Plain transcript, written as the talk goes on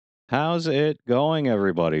How's it going,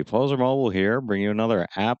 everybody? Pozermobil here, bringing you another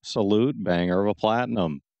absolute banger of a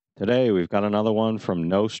platinum. Today, we've got another one from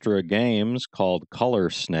Nostra Games called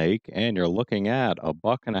Colorsnake, and you're looking at a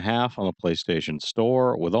buck and a half on the PlayStation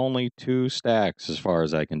Store with only 2 stacks, as far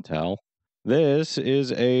as I can tell. This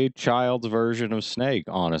is a child's version of Snake,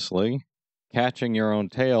 honestly. Catching your own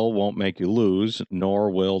tail won't make you lose, nor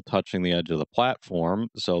will touching the edge of the platform,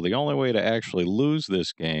 so the only way to actually lose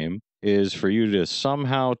this game is for you to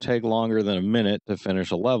somehow take longer than a minute to finish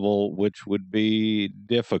a level, which would be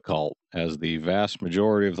difficult, as the vast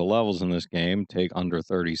majority of the levels in this game take under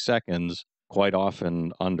 30 seconds, quite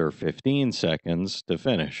often under 15 seconds, to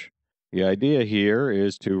finish. The idea here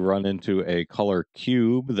is to run into a color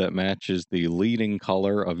cube that matches the leading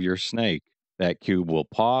color of your snake. That cube will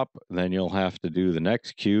pop, then you'll have to do the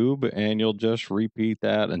next cube, and you'll just repeat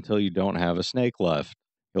that until you don't have a snake left.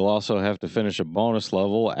 You'll also have to finish a bonus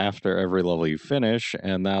level after every level you finish,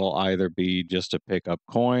 and that'll either be just to pick up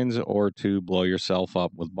coins or to blow yourself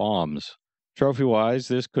up with bombs. Trophy-wise,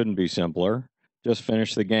 this couldn't be simpler. Just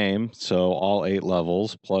finish the game, so all 8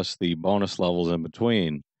 levels, plus the bonus levels in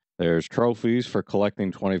between. There's trophies for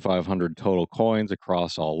collecting 2,500 total coins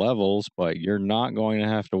across all levels, but you're not going to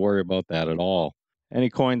have to worry about that at all. Any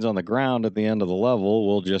coins on the ground at the end of the level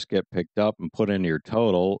will just get picked up and put into your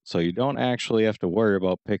total, so you don't actually have to worry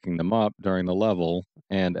about picking them up during the level.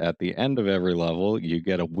 And at the end of every level, you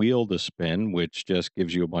get a wheel to spin, which just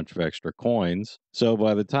gives you a bunch of extra coins. So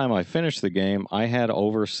by the time I finished the game, I had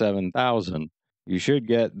over 7,000. You should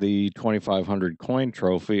get the 2,500 coin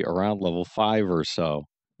trophy around level 5 or so.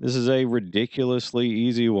 This is a ridiculously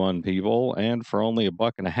easy one, people, and for only a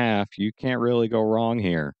buck and a half, you can't really go wrong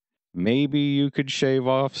here. Maybe you could shave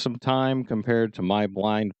off some time compared to my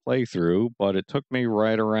blind playthrough, but it took me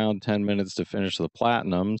right around 10 minutes to finish the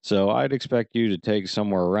platinum, so I'd expect you to take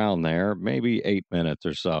somewhere around there, maybe 8 minutes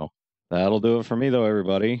or so. That'll do it for me though,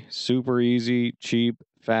 everybody. Super easy, cheap,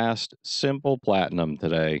 fast, simple platinum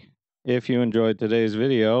today. If you enjoyed today's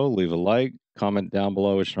video, leave a like, comment down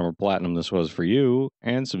below which number platinum this was for you,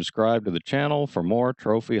 and subscribe to the channel for more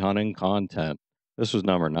trophy hunting content. This was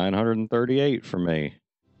number 938 for me.